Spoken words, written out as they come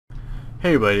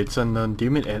Hey buddy, it's Unknown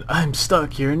Demon and I'm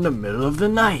stuck here in the middle of the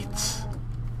night.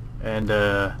 And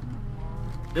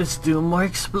let's do more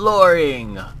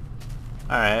exploring.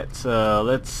 Alright, so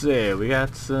let's see. We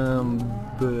got some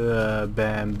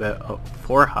oh,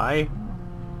 4 high.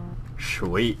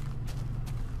 Sweet.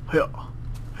 Yeah.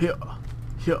 Yeah.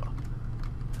 Yeah.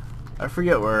 I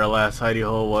forget where our last hidey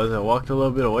hole was. I walked a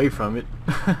little bit away from it.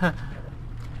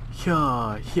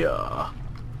 Yeah, yeah.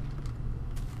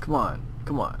 Come on,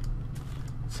 come on.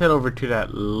 Let's head over to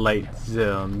that light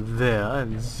zone there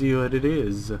and see what it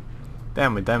is.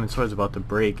 Damn, my diamond sword's about to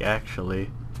break,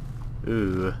 actually.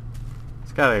 Ooh.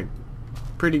 It's got a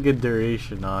pretty good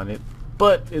duration on it,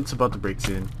 but it's about to break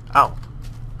soon. Ow!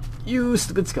 You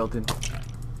stupid skeleton.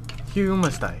 You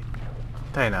must die.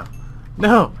 Die now.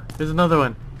 No! There's another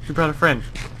one. She brought a friend.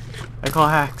 I call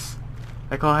hacks.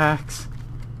 I call hacks.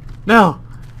 No!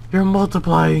 You're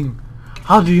multiplying!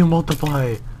 How do you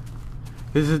multiply?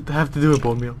 Does it have to do with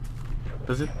bone meal?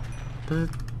 Does it? Does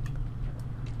it?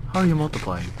 How are you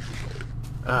multiplying?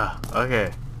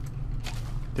 Okay.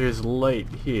 There's light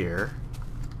here.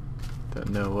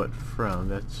 Don't know what from.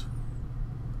 That's...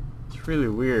 It's really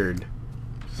weird.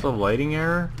 Just a lighting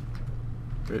error?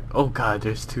 Oh god,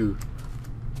 there's 2.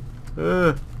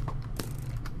 Wait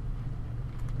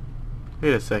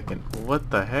a second.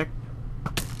 What the heck?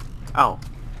 Ow.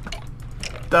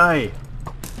 Die!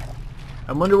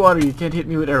 I'm underwater, you can't hit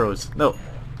me with arrows. No.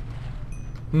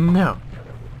 No.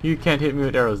 You can't hit me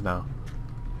with arrows now.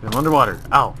 I'm underwater.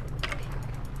 Ow.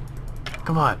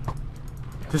 Come on.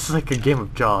 This is like a game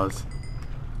of Jaws.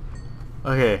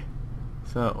 Okay.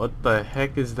 So, what the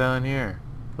heck is down here?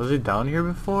 Was it down here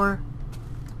before?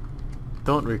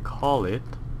 Don't recall it.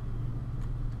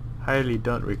 Highly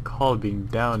don't recall being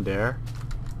down there.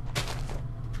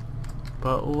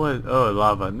 But what? Oh,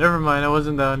 lava. Never mind, I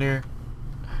wasn't down here.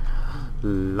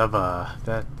 Lava.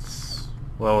 That's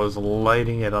what was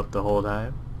lighting it up the whole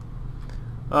time.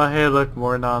 Oh, hey, look,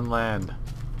 more non-land.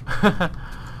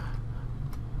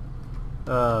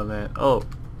 Oh, man. Oh,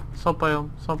 swamp biome,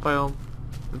 swamp biome.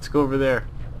 Let's go over there.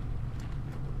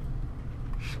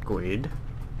 Squid,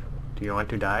 do you want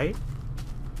to die?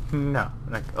 No.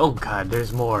 Like, oh god,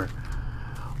 there's more.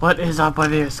 What is up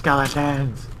with these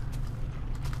skeletons?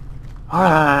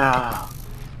 Ah!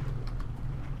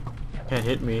 Can't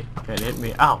hit me. Can't hit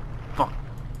me. Ow! Fuck.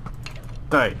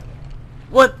 Die.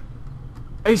 What?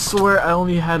 I swear I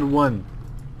only had 1.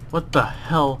 What the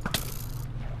hell?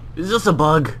 Is this a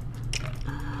bug?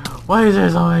 Why is there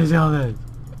so many skeletons?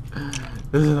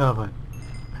 This is not fun.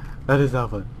 That is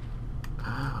not fun.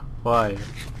 Why?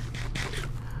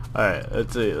 Alright,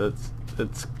 let's see.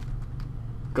 Let's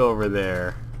go over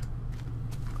there.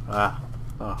 Let's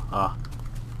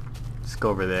go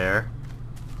over there.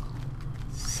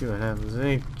 See what happens.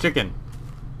 Hey, chicken.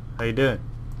 How you doing?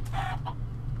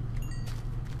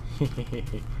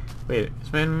 Wait,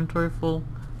 is my inventory full?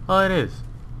 Oh, it is.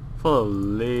 Full of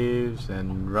leaves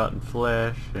and rotten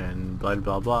flesh and blah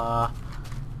blah blah.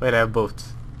 Wait, I have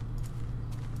boats.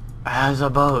 I have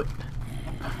a boat.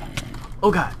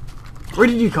 Oh god. Where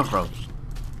did you come from?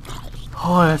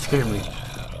 Oh, that scared me.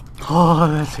 Oh,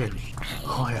 that scared me.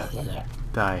 Oh my god.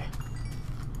 Die.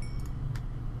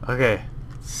 Okay.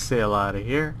 Sail out of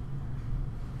here.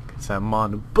 Cause I'm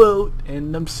on a boat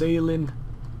and I'm sailing.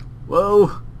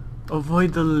 Whoa.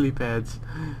 Avoid the lily pads.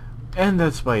 And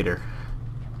that spider.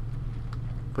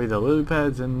 Avoid the lily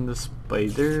pads and the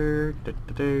spider.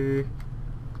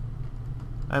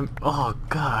 Oh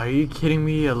god, are you kidding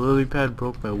me? A lily pad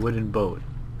broke my wooden boat.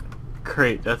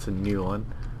 Great, that's a new one.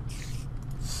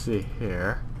 Let's see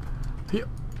here.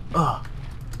 Oh.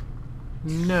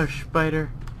 No,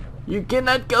 spider. You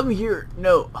cannot come here.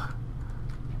 No.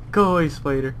 Go away,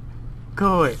 spider.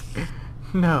 Go away.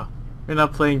 No. We're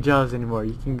not playing Jaws anymore.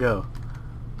 You can go.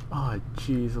 Oh,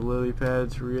 jeez, lily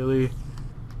pads, really?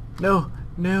 No,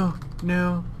 no,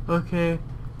 no. Okay.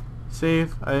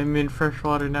 Safe. I'm in fresh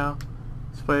water now.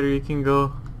 Spider, you can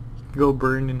go. You can go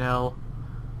burn in hell.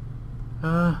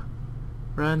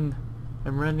 Run.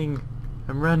 I'm running.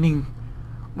 I'm running.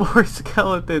 More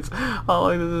skeletons. How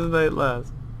long does this night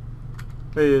last?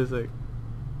 Wait a sec.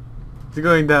 It's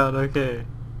going down. Okay.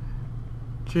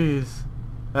 Jeez.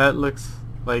 That looks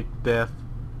like death.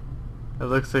 It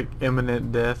looks like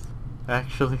imminent death,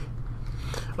 actually.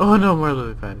 Oh no, more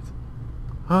lily pads.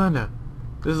 Oh no.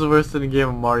 This is worse than a game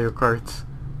of Mario Kart.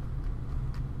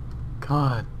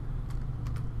 Come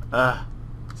on.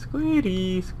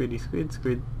 Squiddy, squiddy, squid,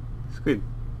 squid, squid,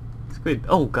 squid.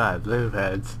 Oh god, lily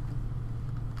pads.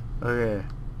 Okay.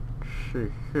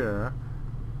 Sure.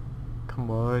 Come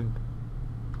on.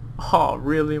 Oh,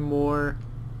 really more?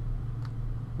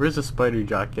 Where's the spider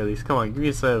jockey at least? Come on, give me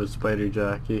a sight of a spider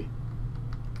jockey.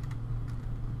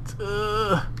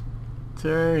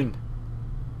 Turn.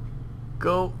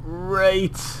 Go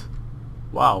right.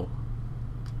 Wow.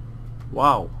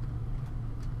 Wow.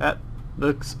 That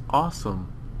looks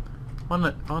awesome. I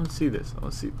wanna see this. I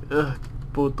wanna see.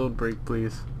 Boat, don't break,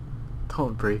 please.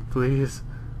 Don't break, please.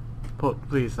 Boat,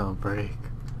 please don't break.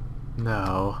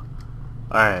 No.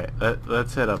 Alright,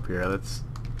 let's head up here. Let's.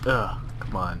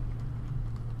 Come on.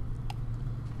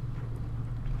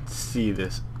 See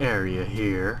this area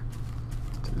here.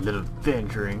 It's a little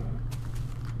venturing.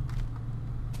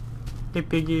 Hey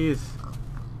piggies.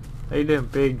 How you doing,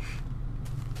 pigs?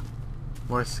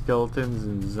 More skeletons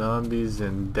and zombies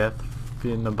and death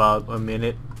in about a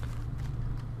minute.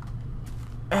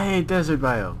 Hey, desert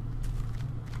biome.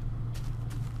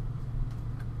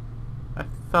 I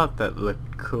thought that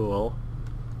looked cool,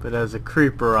 but has a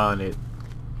creeper on it.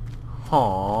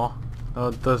 Aww. No,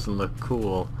 it doesn't look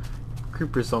cool.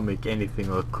 Creepers don't make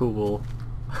anything look cool.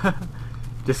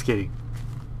 Just kidding.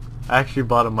 I actually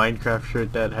bought a Minecraft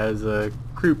shirt that has a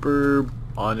creeper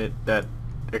on it that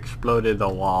exploded the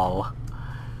wall.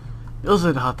 It was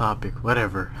a hot topic,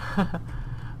 whatever.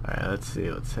 Alright, let's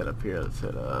see. Let's head up here. Let's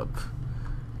head up.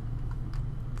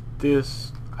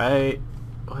 What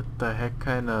the heck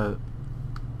kind of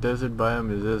desert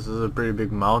biome is this? This is a pretty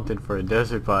big mountain for a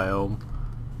desert biome.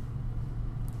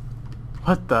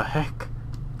 What the heck?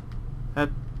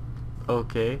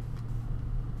 Okay.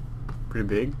 Pretty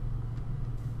big.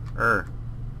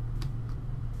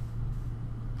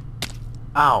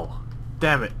 Ow!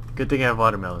 Damn it! Good thing I have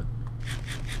watermelon.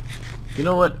 You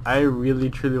know what? I really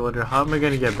truly wonder, how am I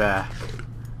gonna get back?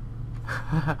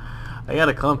 I got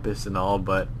a compass and all,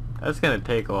 but that's gonna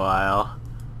take a while.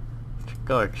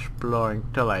 Go exploring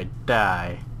till I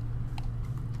die.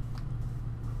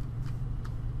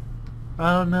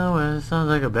 I don't know, it sounds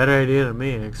like a better idea to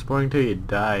me. Exploring till you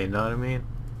die, you know what I mean?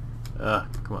 Come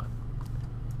on.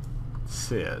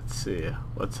 Let's see.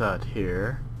 What's out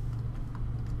here?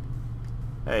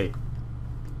 Hey.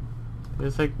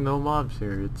 There's like no mobs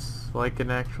here. It's like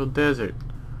an actual desert.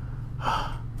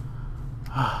 I'm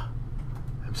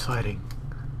sweating.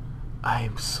 I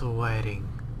am sweating.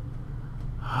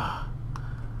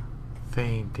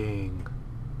 Fainting.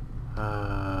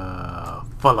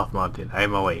 Fall off mountain.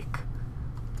 I'm awake.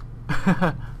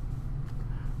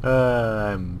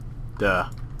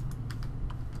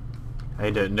 I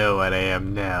don't know what I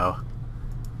am now.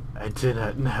 I do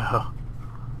not know.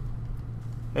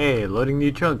 Hey, loading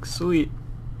new chunks. Sweet.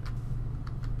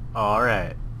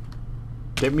 Alright.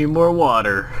 Get me more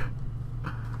water.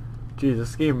 Jeez,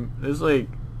 this game is like...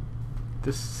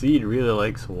 This seed really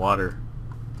likes water.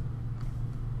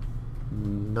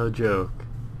 No joke.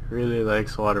 Really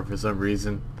likes water for some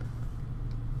reason.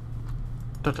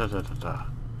 Okay,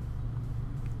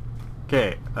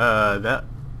 that...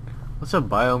 What's a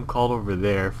biome called over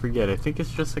there? I forget. I think it's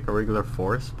just like a regular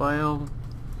forest biome.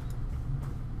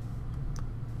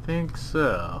 I think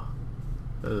so.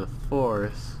 There's a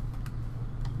forest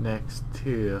next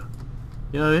to...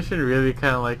 You know, they should really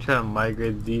kind of like try to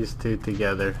migrate these two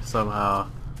together somehow.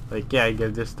 Like, yeah,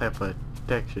 give this type of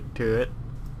texture to it.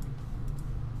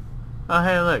 Oh,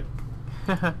 hey, look.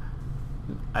 An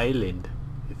island,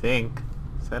 you think?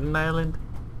 Is that an island?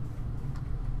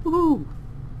 Woohoo!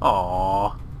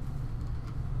 Aww.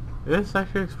 This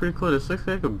actually looks pretty cool. This looks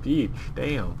like a beach.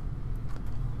 Damn.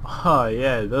 Oh,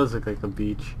 yeah, it does look like a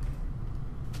beach.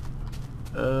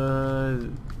 Hello,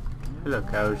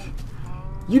 couch.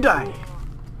 You die!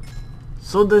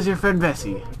 So does your friend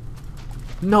Bessie.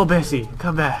 No, Bessie,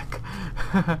 come back.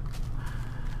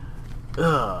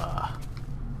 Ugh.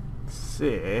 Let's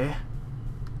see.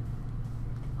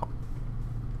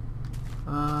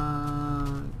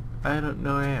 I don't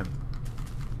know where I am.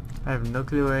 I have no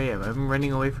clue where I am. I'm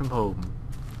running away from home.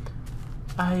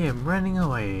 I am running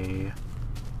away.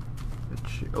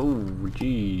 Oh,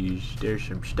 jeez. There's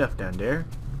some stuff down there.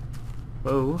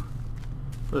 Whoa.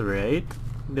 Alright.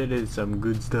 That is some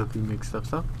good stuff you mixed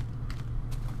up.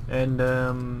 And,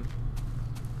 I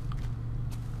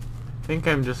think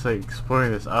I'm just like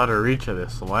exploring this outer reach of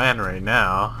this land right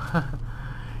now.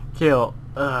 Kill.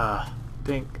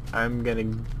 Think I'm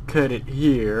gonna cut it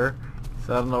here.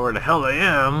 So I don't know where the hell I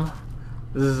am.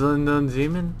 This is Unknown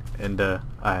Zeman, and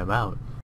I am out.